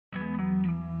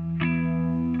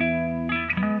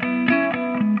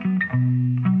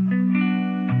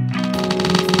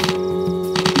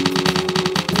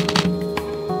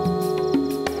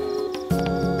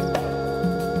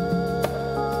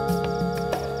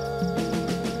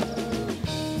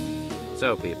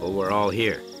So, people, we're all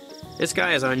here. This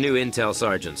guy is our new intel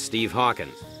sergeant, Steve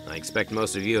Hawkins. I expect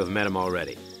most of you have met him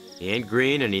already. He ain't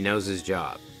green and he knows his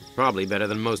job. Probably better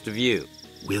than most of you.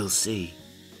 We'll see.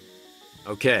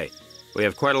 Okay, we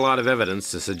have quite a lot of evidence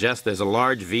to suggest there's a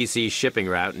large VC shipping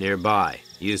route nearby,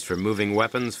 used for moving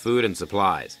weapons, food, and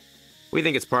supplies. We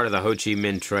think it's part of the Ho Chi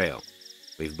Minh Trail.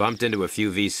 We've bumped into a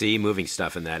few VC moving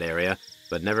stuff in that area,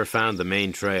 but never found the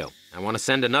main trail. I want to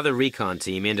send another recon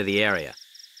team into the area.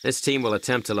 This team will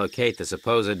attempt to locate the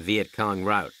supposed Vietcong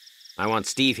route. I want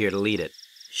Steve here to lead it.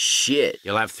 Shit.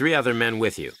 You'll have 3 other men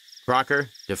with you. Crocker,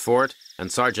 DeFort,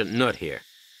 and Sergeant Nut here.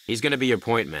 He's going to be your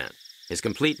point man. His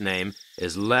complete name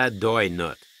is Le Doi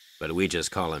Nut, but we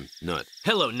just call him Nut.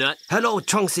 Hello, Nut. Hello,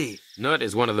 Chongsi. Nut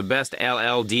is one of the best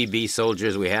LLDB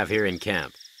soldiers we have here in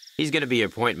camp. He's going to be your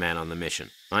point man on the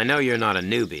mission. I know you're not a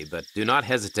newbie, but do not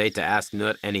hesitate to ask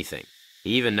Nut anything.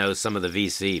 He even knows some of the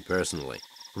VC personally.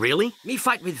 Really? Me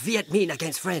fight with Viet Minh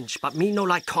against French, but me no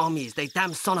like commies, they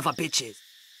damn son of a bitches.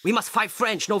 We must fight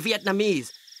French, no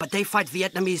Vietnamese. But they fight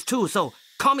Vietnamese too, so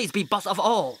commies be boss of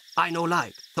all. I no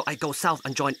like, so I go south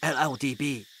and join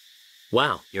LLDB.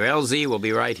 Wow. Your LZ will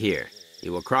be right here.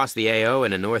 You will cross the AO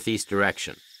in a northeast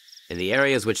direction. In the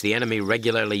areas which the enemy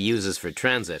regularly uses for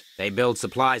transit, they build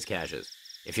supplies caches.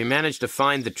 If you manage to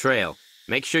find the trail,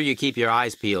 make sure you keep your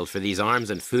eyes peeled for these arms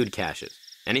and food caches.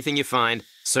 Anything you find,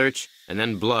 search, and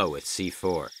then blow with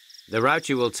C4. The route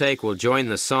you will take will join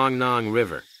the Song Nong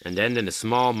River and end in a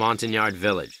small Montagnard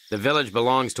village. The village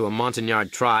belongs to a Montagnard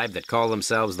tribe that call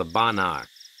themselves the Banar.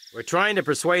 We're trying to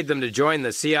persuade them to join the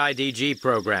CIDG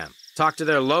program. Talk to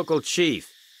their local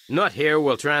chief. Nut here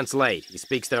will translate. He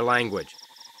speaks their language.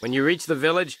 When you reach the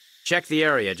village, check the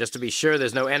area just to be sure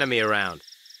there's no enemy around.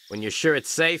 When you're sure it's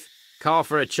safe, call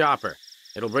for a chopper.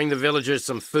 It'll bring the villagers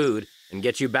some food and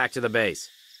get you back to the base.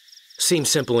 Seems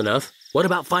simple enough. What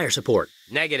about fire support?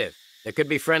 Negative. There could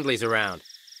be friendlies around.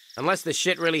 Unless the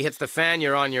shit really hits the fan,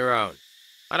 you're on your own.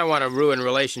 I don't want to ruin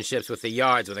relationships with the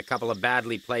yards with a couple of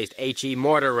badly placed HE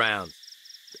mortar rounds.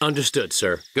 Understood,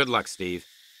 sir. Good luck, Steve.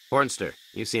 Hornster,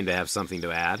 you seem to have something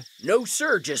to add. No,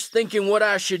 sir, just thinking what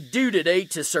I should do today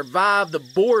to survive the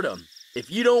boredom. If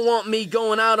you don't want me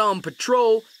going out on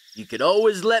patrol, you could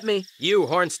always let me... You,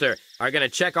 Hornster, are going to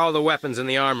check all the weapons in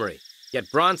the armory.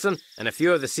 Get Bronson and a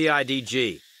few of the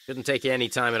CIDG. Shouldn't take you any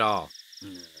time at all.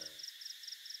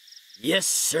 Yes,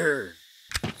 sir.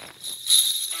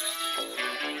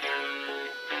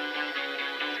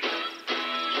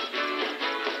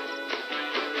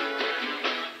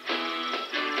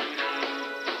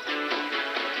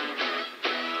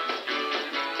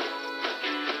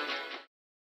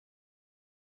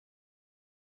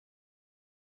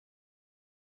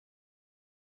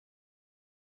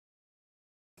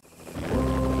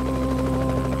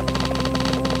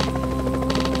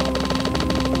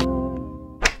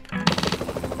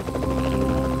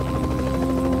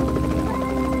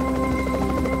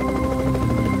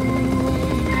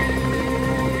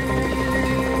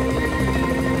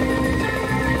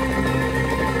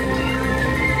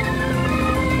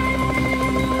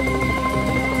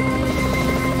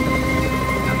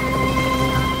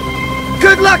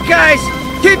 Good luck, guys!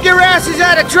 Keep your asses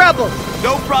out of trouble!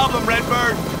 No problem,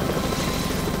 Redbird.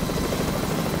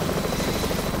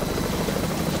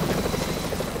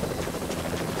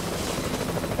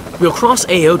 We'll cross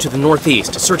AO to the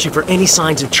northeast, searching for any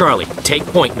signs of Charlie. Take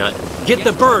point, Nut. Get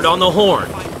the bird on the horn.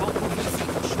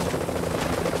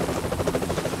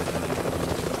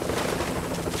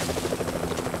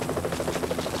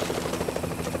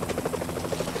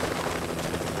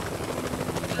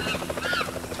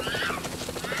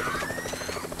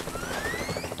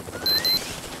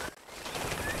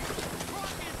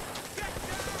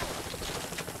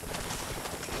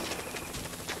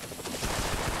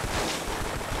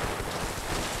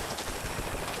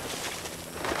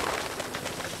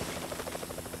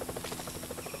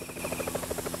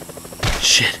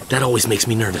 Shit, that always makes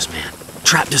me nervous, man.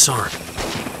 Trap disarmed.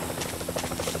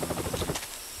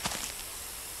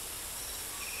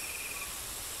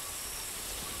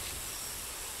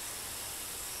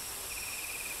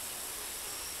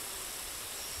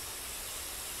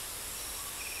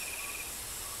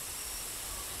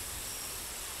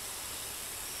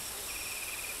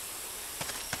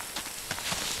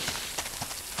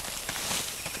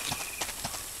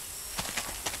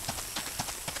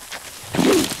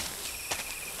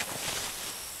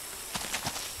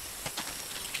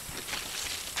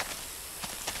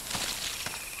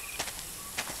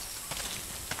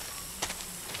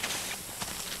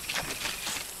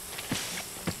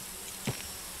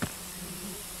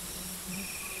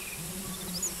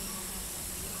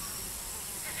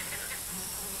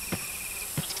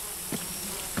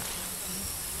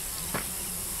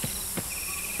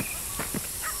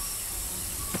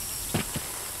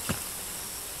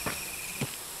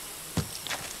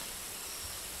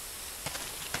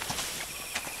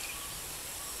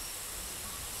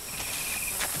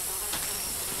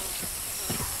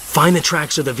 Find the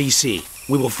tracks of the VC.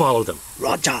 We will follow them.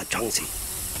 Roger, Changxi.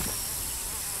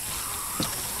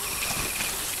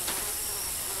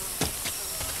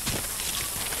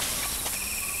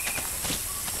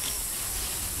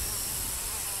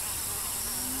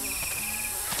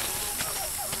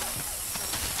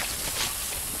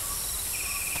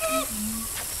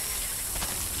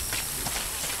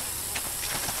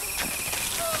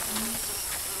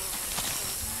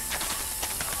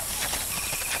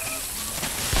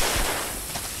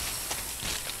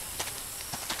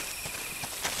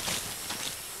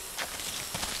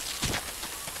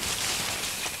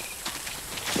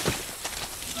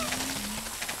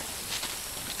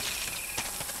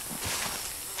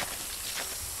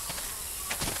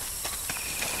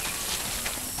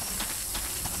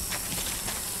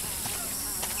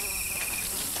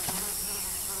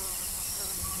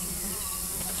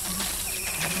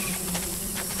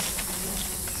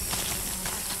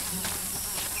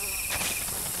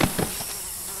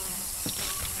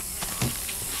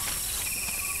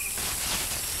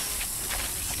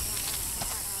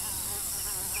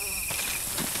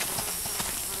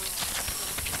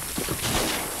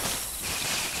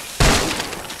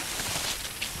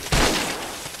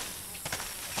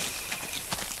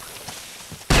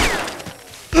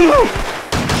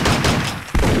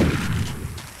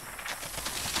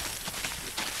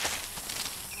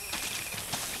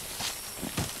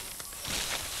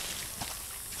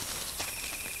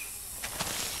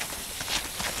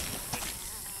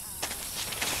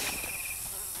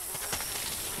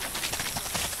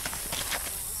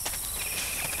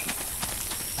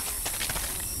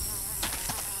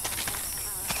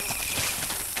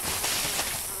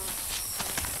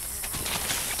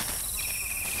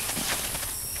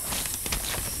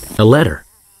 A letter.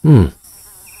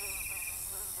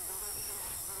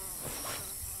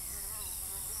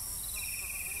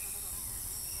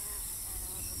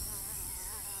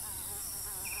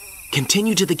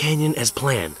 Continue to the canyon as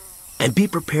planned, and be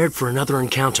prepared for another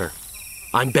encounter.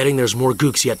 I'm betting there's more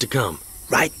gooks yet to come.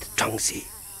 Right, Changxi.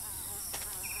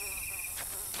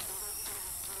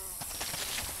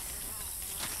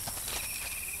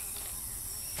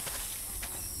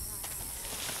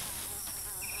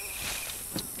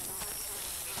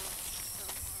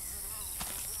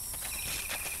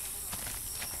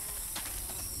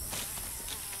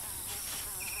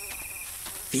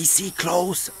 VC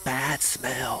close, bad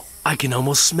smell. I can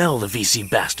almost smell the VC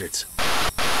bastards.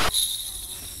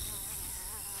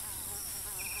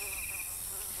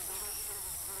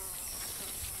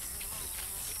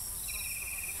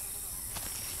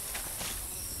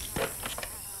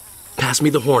 Pass me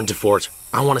the horn, DeFort.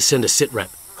 I want to send a sit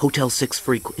rep. Hotel 6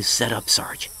 freak is set up,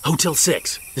 Sarge. Hotel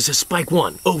 6, this is Spike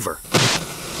 1, over.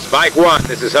 Spike 1,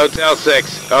 this is Hotel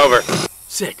 6, over.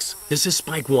 6, this is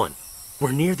Spike 1.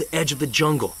 We're near the edge of the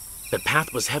jungle. The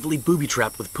path was heavily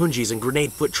booby-trapped with punjis and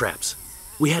grenade foot traps.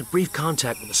 We had brief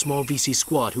contact with a small VC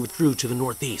squad who withdrew to the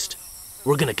northeast.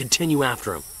 We're gonna continue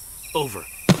after him. Over.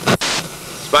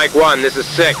 Spike 1, this is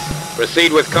 6.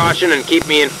 Proceed with caution and keep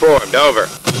me informed, over.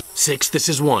 6, this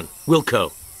is 1.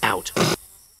 Wilco, out.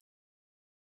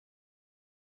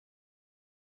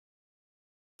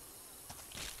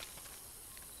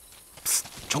 Psst,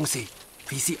 Chongxi,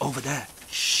 VC over there.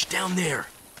 Shh, down there.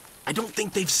 I don't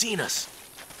think they've seen us.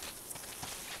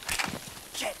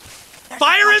 Shit.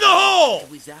 Fire in the hole!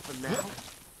 We zap him now?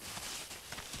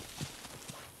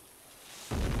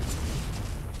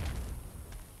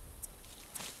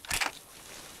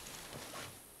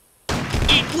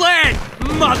 Eat lead,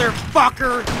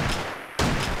 motherfucker!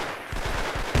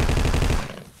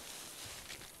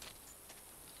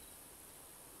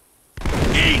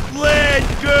 Eat lead,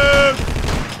 gook!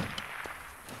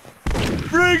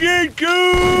 Friggin'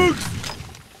 gooks!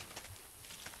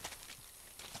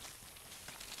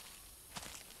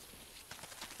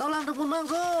 Tao làm được một mạng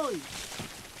rồi!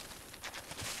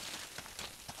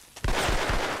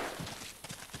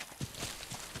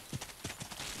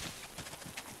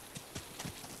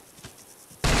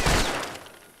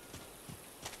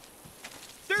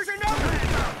 There's another!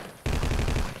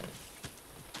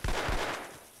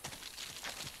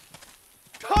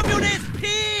 Communist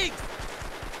pigs!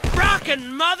 Rock and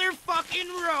motherfucking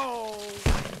roll!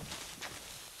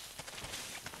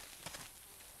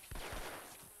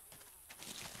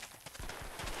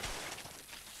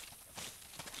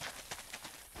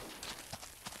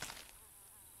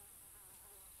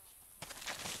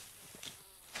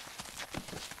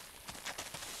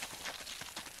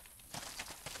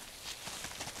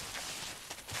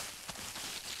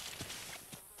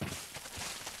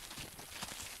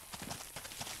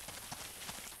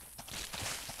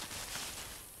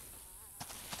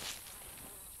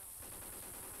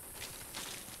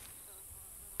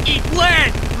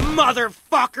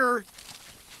 motherfucker!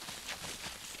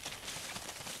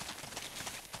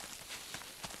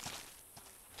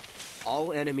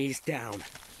 All enemies down.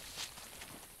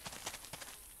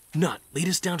 Nut, lead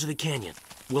us down to the canyon.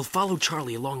 We'll follow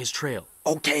Charlie along his trail.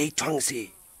 Okay,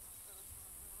 Chongsi.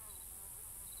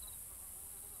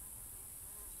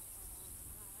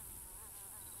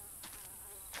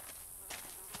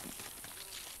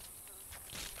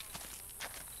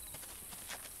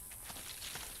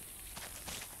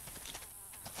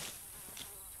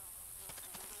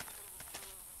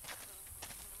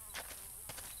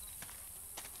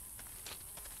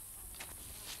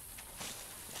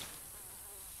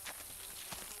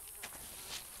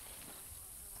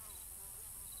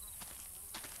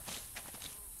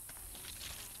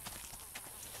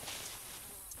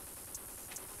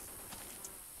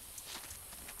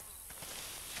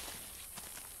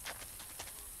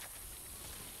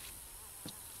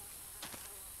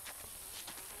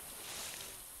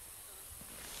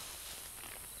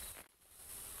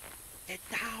 Get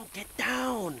down, get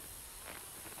down!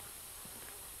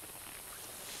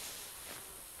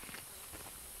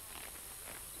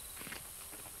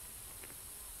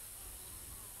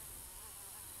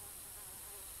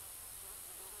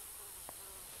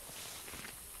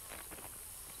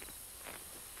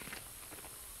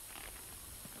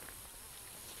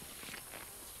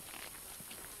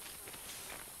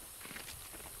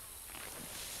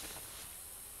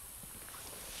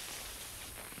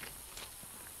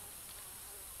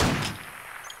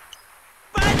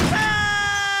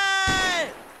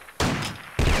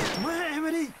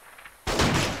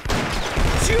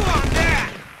 Chew on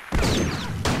that!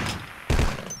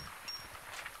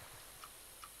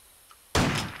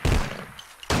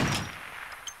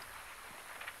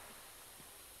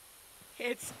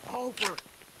 It's over.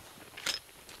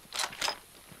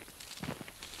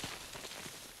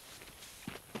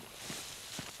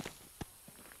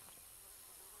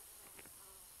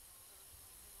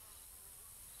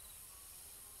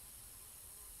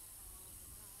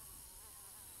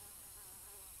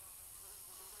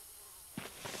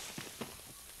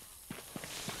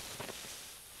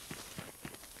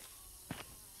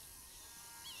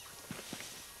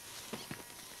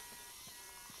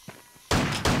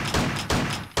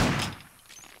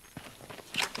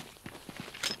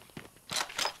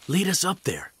 Lead us up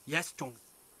there. Yes, Chong.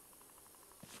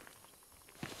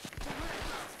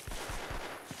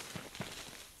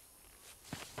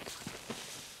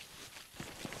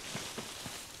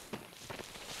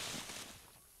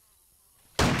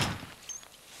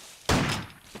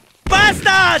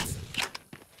 Bastards!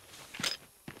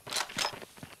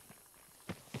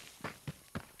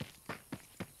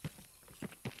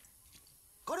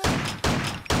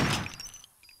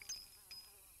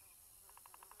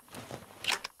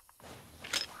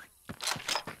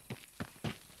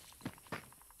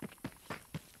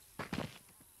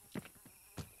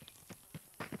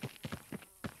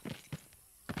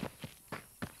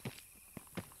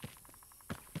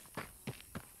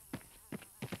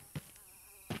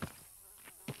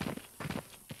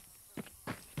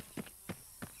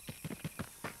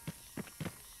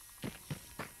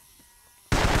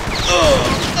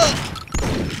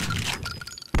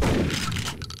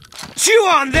 Chew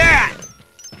on that!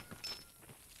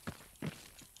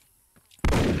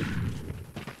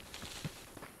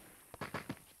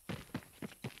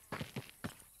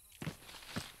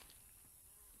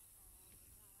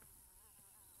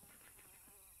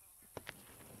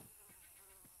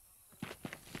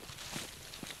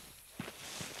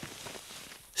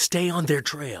 Stay on their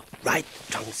trail. Right,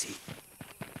 Chongsi.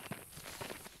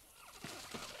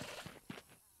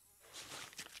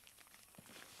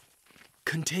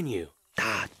 Continue.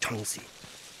 Da, Chongsi.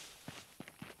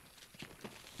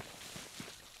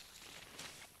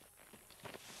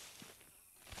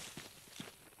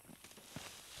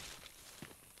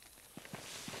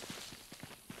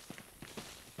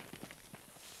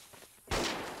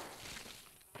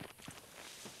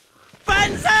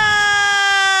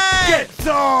 Banzai! Get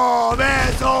some,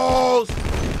 assholes!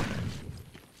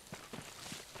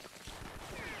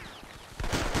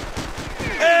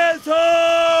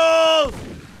 Assholes!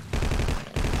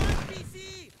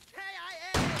 PC,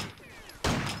 KIA!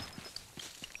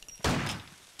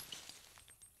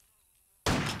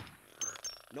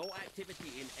 No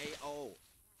activity in AO.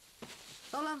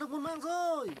 Tao làm được một mạng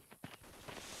rồi!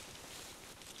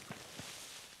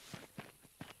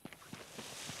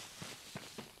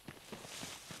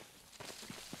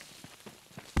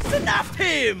 Snuffed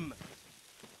him!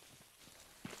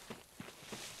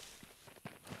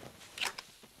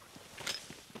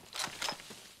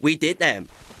 We did them.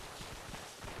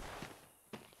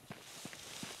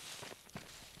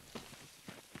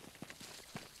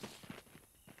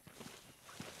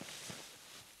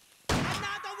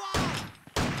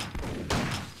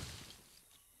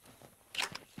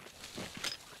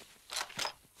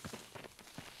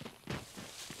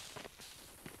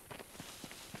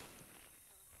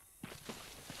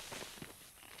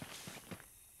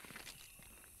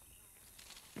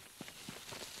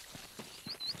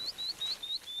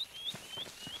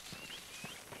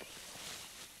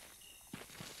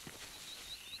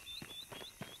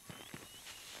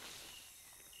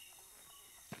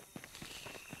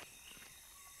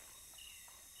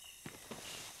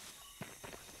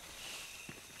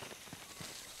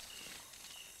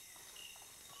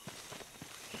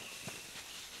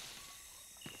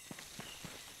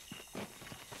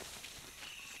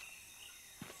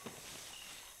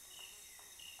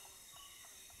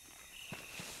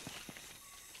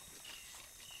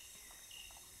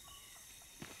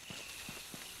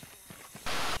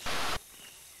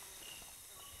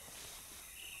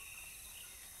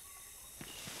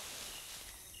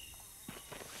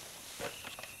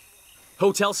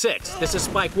 Hotel 6, this is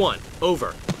Spike 1.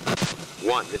 Over.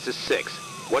 1, this is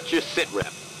 6. What's your sit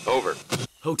rep? Over.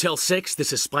 Hotel 6,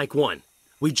 this is Spike 1.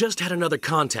 We just had another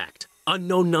contact.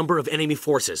 Unknown number of enemy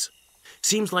forces.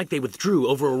 Seems like they withdrew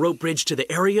over a rope bridge to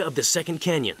the area of the second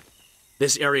canyon.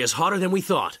 This area is hotter than we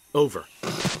thought. Over.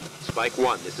 Spike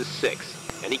 1, this is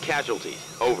 6. Any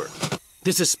casualties? Over.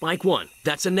 This is Spike 1.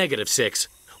 That's a negative 6.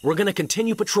 We're gonna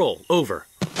continue patrol. Over.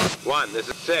 1, this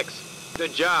is 6.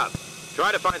 Good job.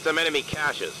 Try to find some enemy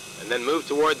caches, and then move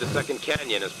toward the second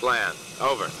canyon as planned.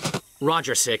 Over.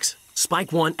 Roger, 6.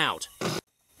 Spike 1 out.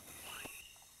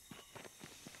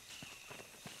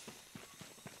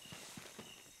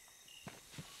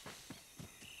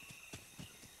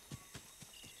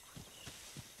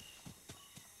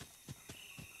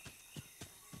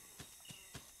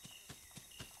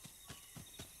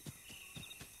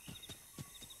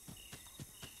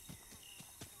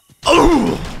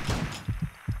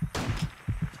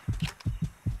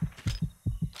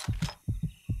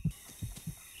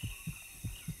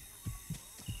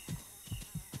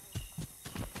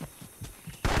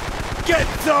 Get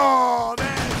some,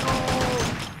 asshole!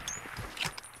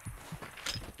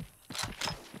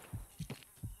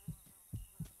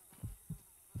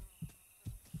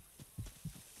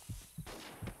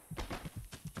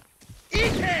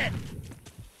 Eat it!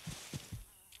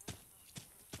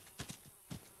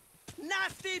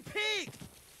 Nasty pig!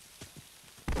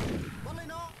 Bắn lên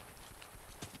nó.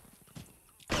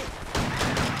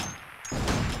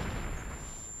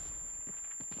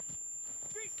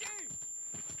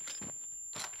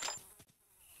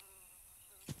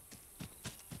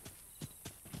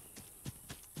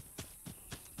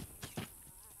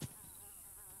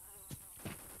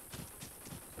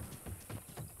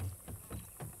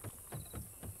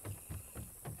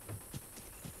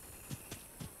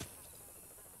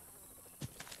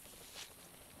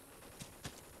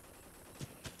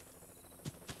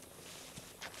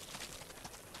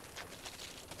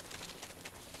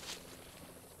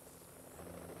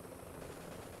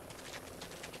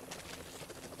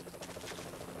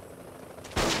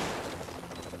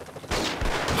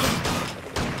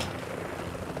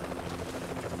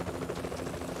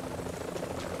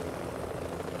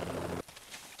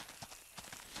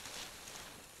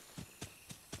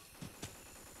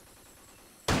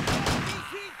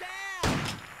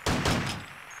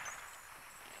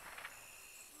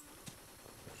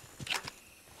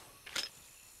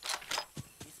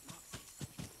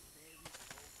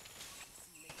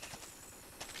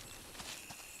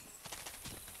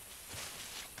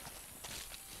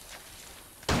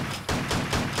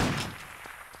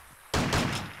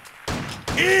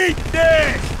 Eat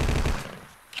this!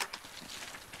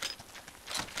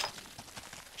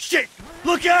 Shit!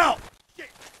 Look out!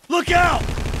 Look out!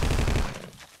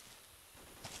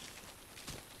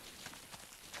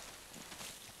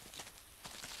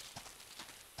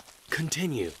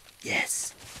 Continue.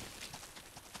 Yes.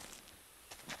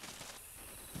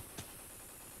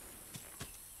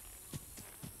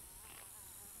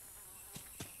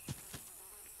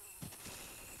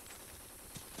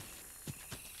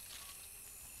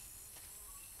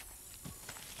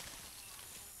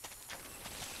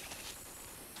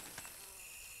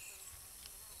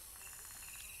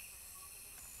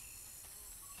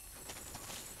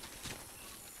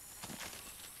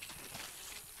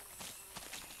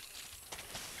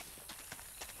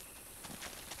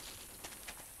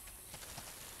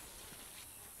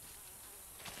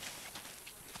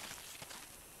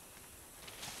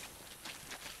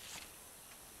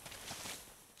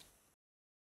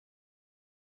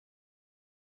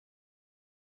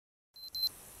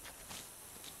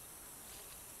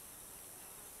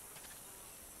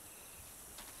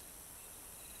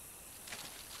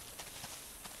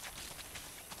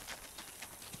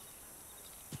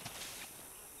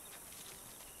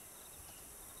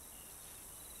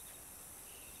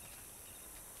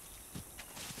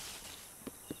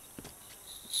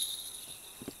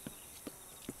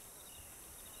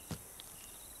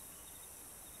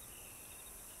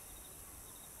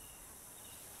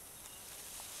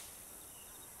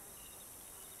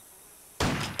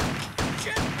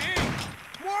 Shit, man!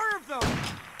 More of them!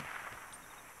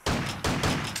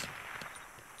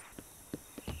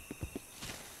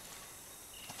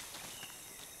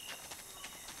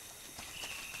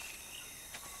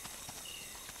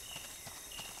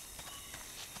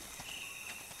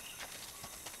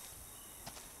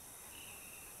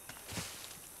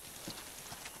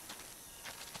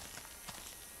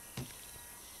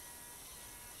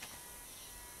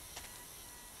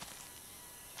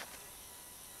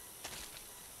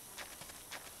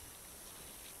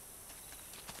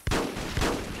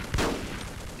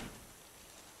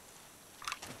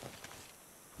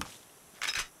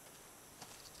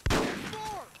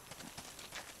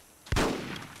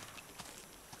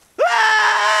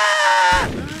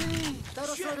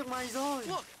 được mày rồi.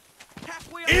 Look,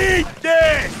 halfway Eat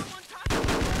this!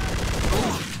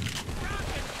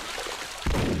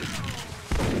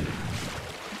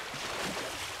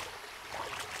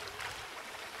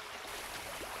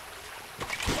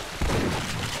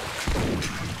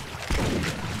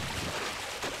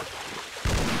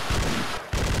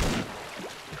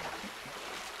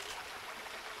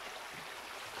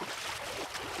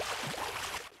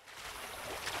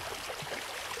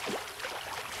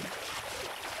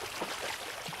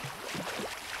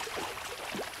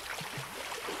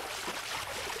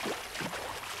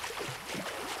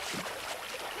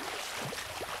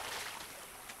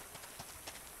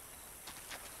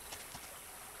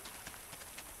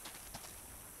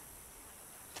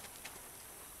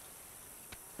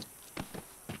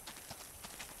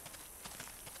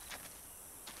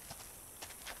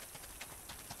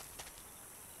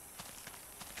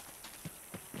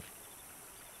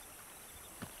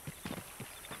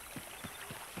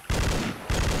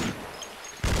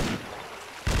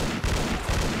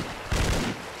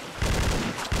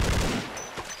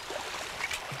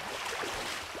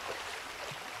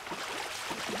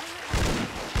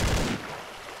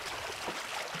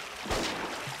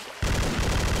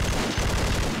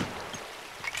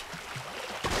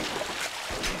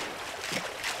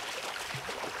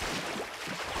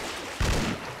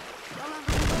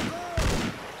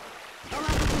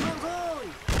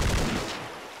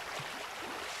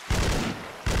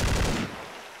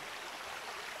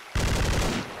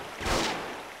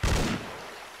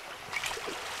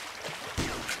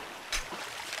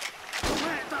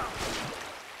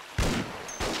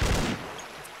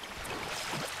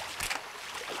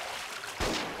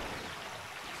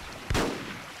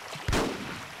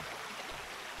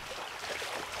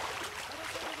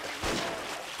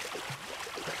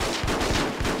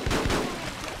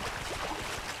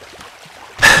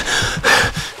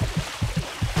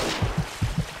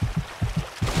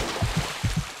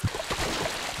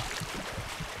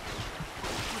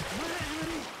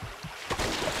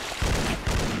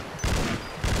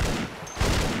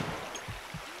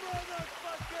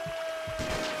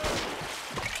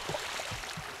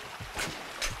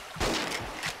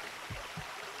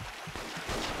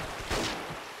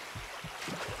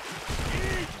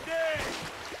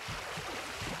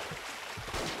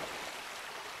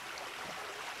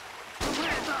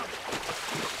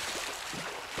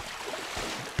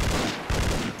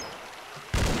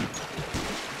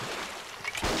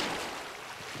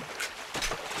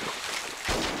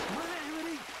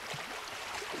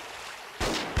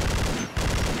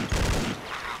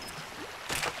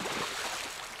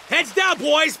 Heads down,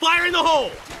 boys! Fire in the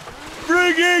hole!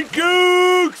 Bring in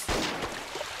Gooks!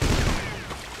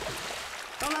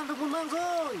 Tao làm được một mạng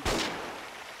rồi.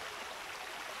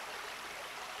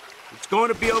 It's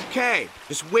going to be okay.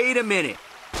 Just wait a minute.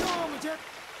 Cho mày chết.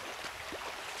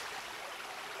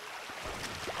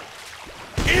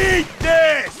 Eat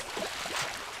this!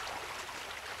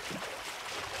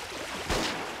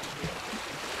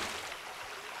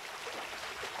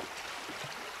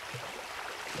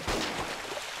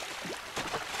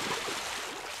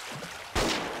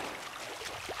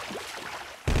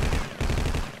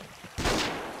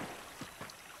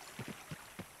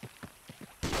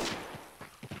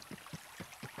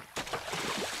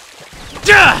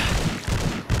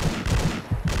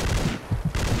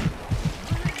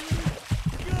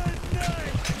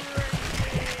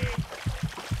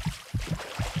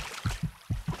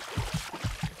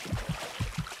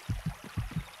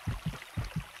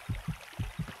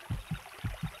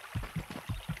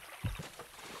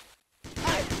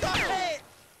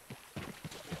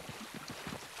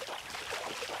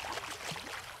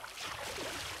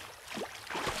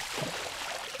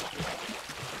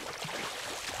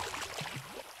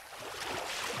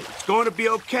 It's going to be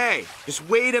okay. Just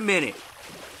wait a minute.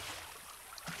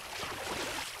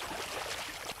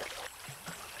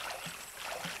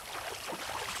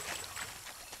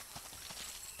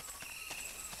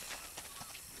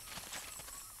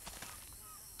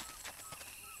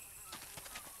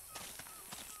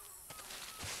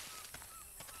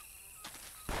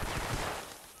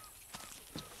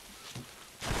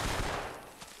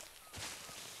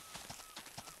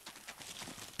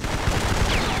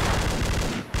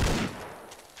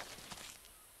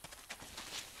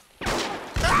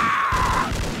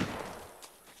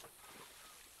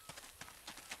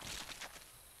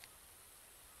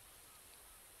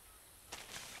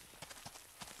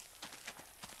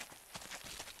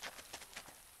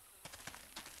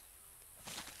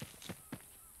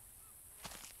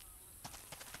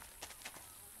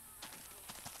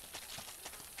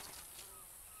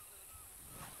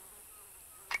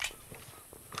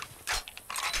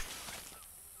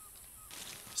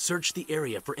 Search the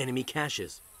area for enemy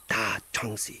caches. 大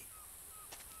城市。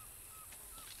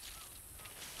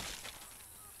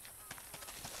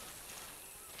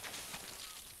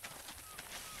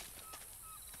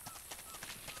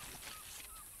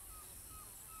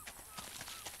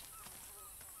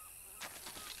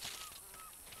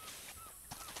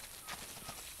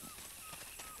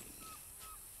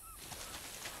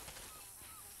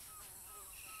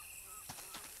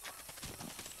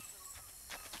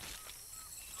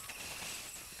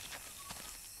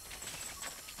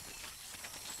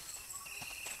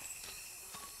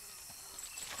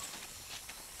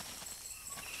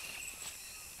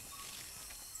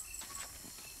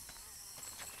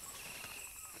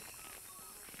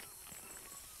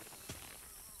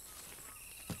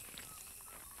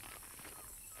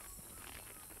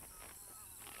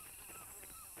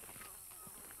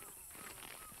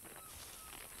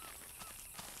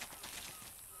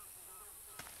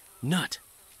Nut.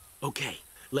 Okay,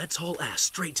 let's haul ass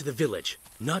straight to the village.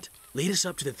 Nut, lead us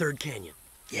up to the third canyon.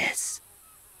 Yes.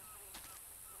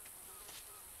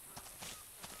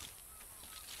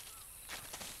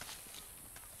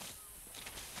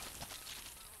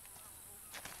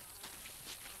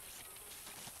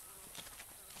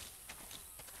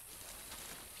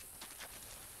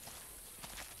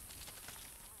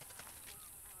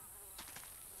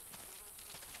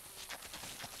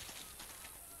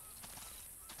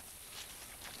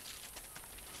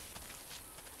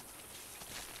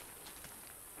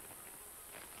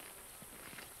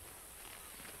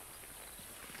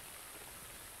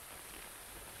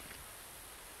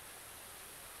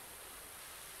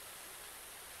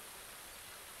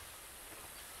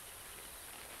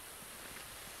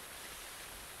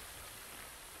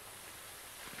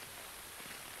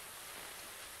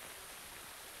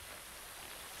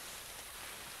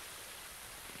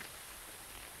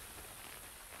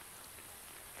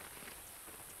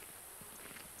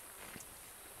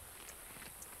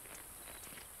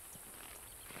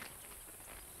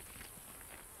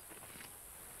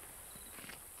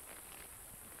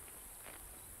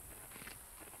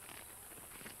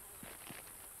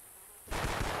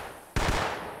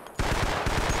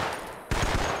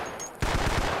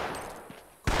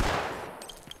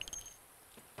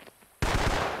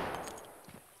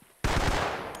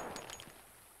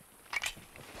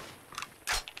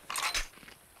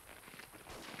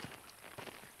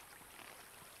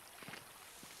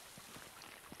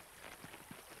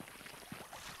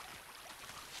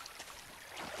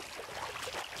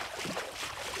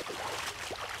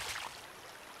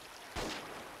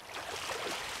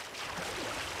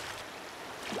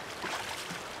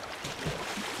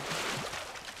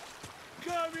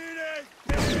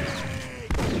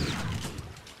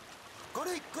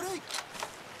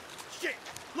 Shit!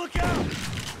 Look out!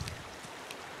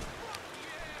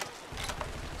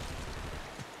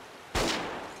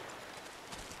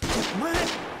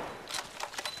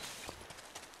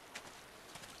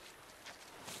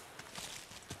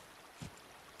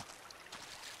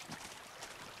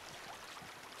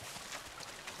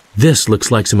 This looks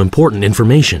like some important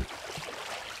information.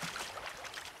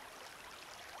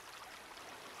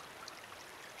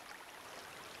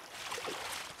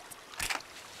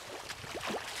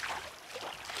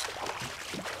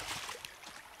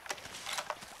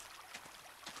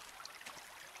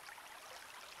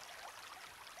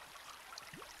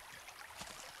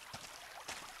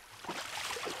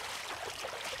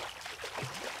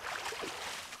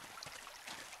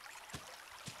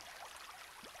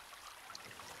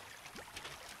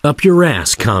 Up your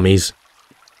ass, commies.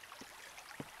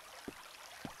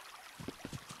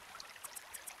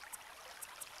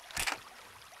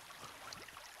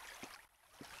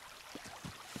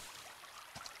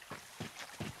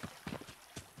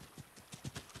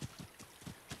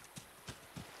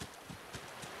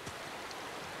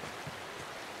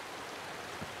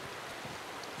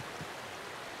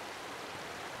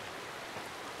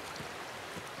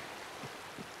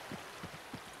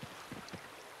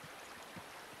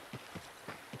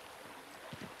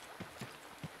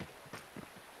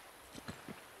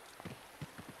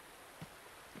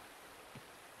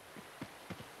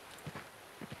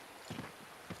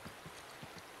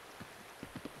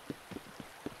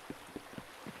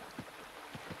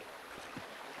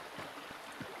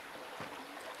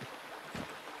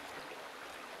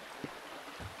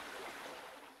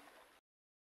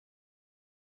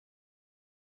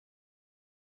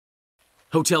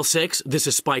 Hotel 6, this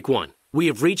is Spike 1. We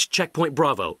have reached Checkpoint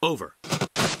Bravo. Over.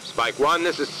 Spike 1,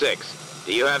 this is 6.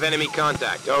 Do you have enemy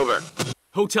contact? Over.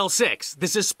 Hotel 6,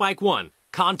 this is Spike 1.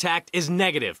 Contact is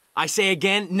negative. I say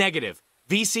again, negative.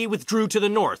 VC withdrew to the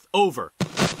north. Over.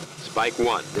 Spike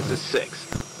 1, this is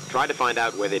 6. Try to find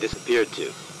out where they disappeared to.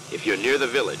 If you're near the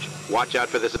village, watch out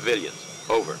for the civilians.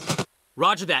 Over.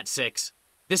 Roger that, 6.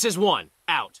 This is 1.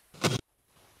 Out.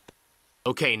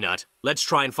 Okay, Nut. Let's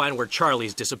try and find where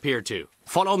Charlie's disappeared to.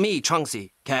 Follow me,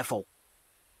 Chunksy. Careful.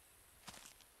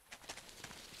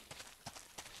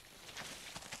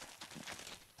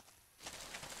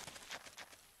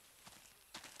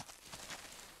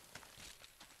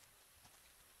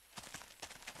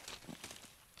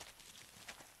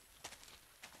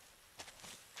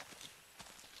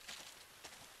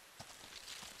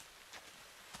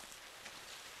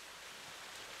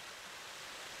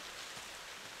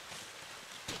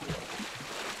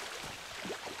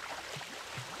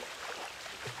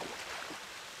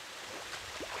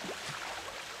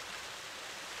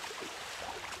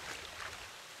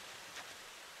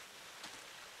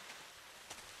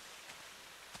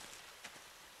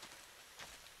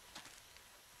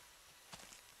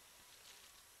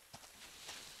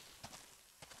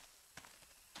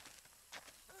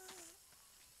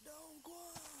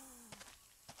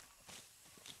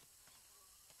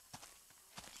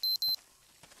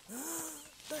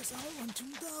 Tại sao bắn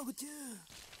chúng ta cơ chứ?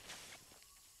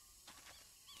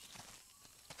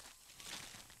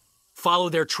 Follow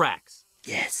their tracks.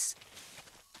 Yes.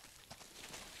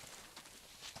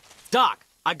 Doc,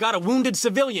 I got a wounded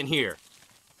civilian here.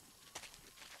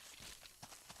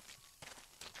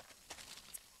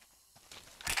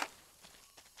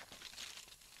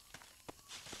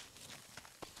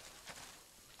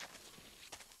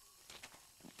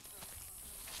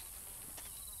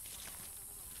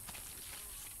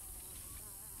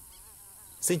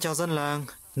 Xin chào dân làng,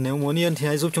 nếu muốn yên thì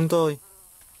hãy giúp chúng tôi.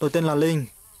 Tôi tên là Linh.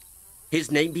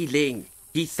 His name be Ling.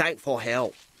 He thank for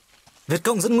help.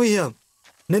 Vietcong rất nguy hiểm,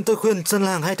 nên tôi khuyên dân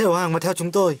làng hãy đầu hàng và theo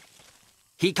chúng tôi.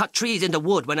 He cut trees in the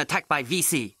wood when attacked by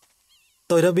VC.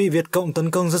 Tôi đã bị Vietcong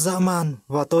tấn công rất dã man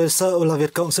và tôi sợ là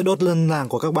Vietcong sẽ đốt dân làng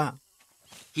của các bạn.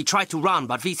 He tried to run,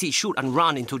 but VC shoot and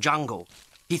run into jungle.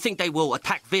 He think they will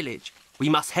attack village.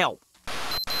 We must help.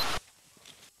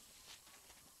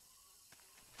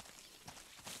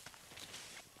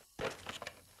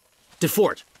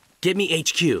 DeFort, get me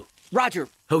HQ. Roger.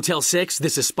 Hotel 6,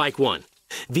 this is Spike 1.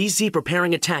 VC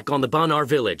preparing attack on the Banar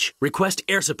village. Request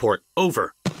air support.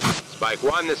 Over. Spike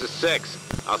 1, this is 6.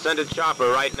 I'll send a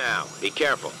chopper right now. Be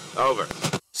careful. Over.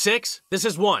 6, this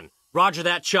is 1. Roger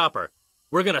that, chopper.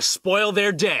 We're gonna spoil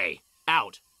their day.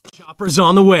 Out. Chopper's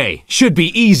on the way. Should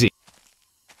be easy.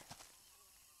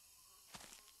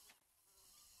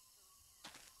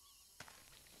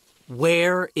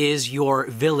 Where is your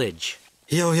village?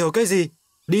 Hiểu cái gì?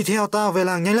 Đi theo tao về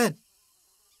làng nhanh lên.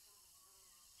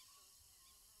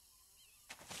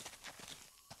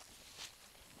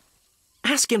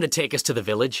 Ask him to take us to the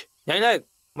village. Nhanh lên,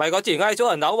 mày có chỉ ngay chỗ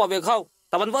ẩn náu vào việc không?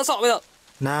 Tao bắn vỡ sọ bây giờ.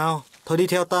 Nào, thôi đi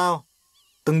theo tao.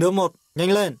 Từng đứa một,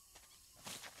 nhanh lên.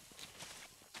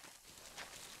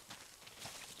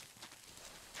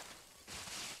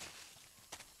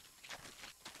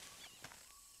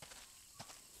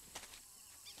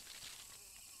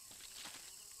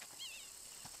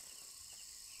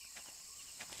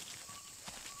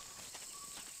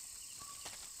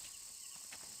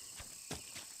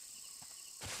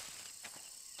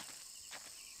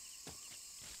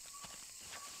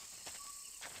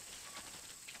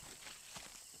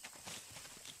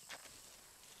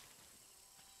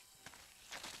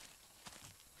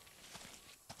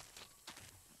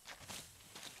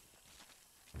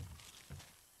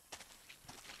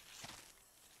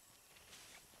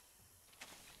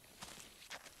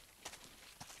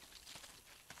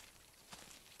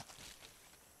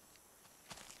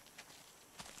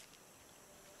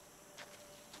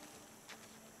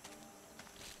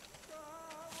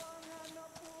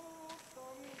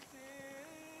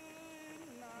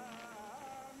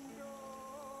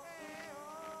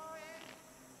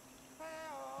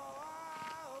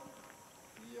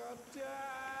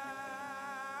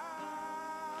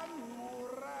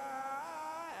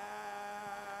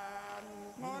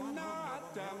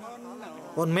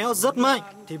 Bọn mèo rất mạnh,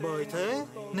 thì bởi thế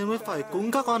nên mới phải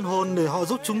cúng các oan hồn để họ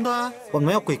giúp chúng ta. Bọn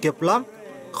mèo quỷ kiệp lắm,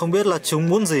 không biết là chúng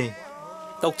muốn gì.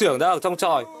 Tộc trưởng đã ở trong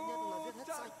tròi.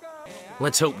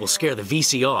 Let's hope we'll scare the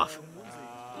VC off.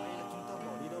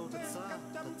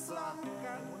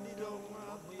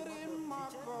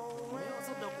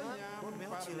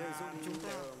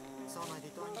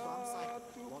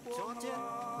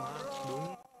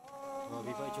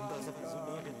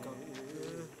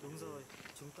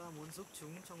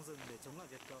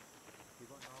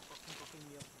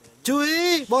 Chú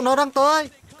ý, bọn nó đang tới.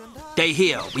 They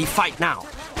here. We fight now.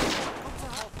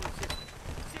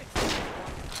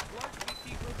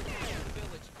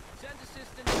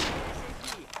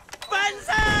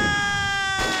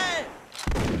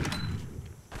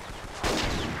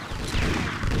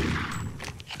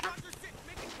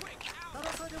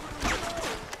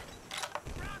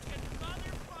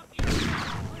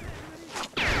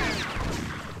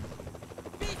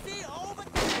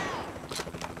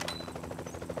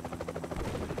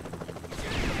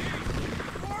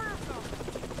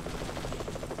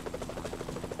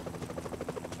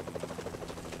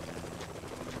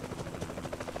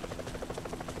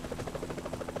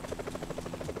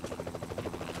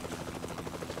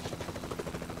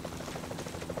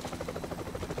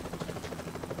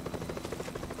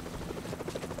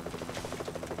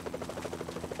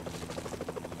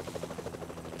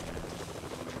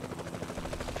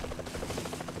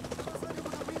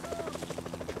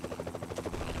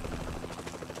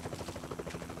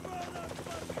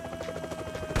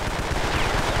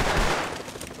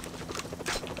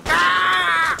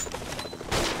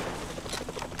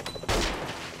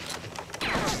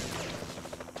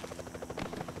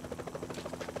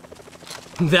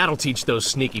 That'll teach those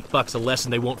sneaky fucks a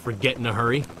lesson they won't forget in a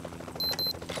hurry.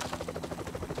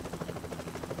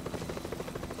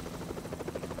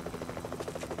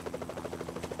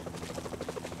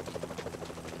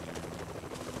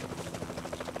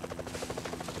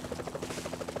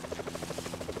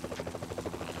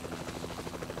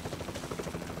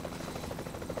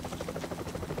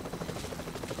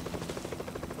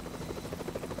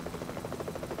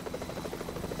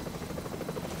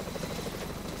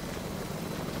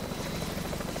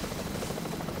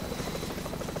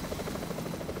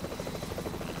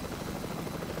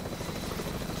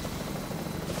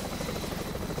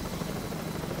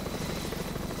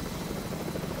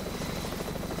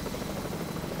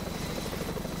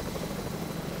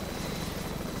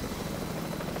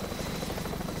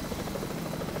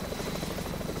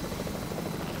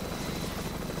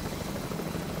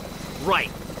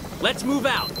 Right. Let's move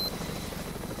out.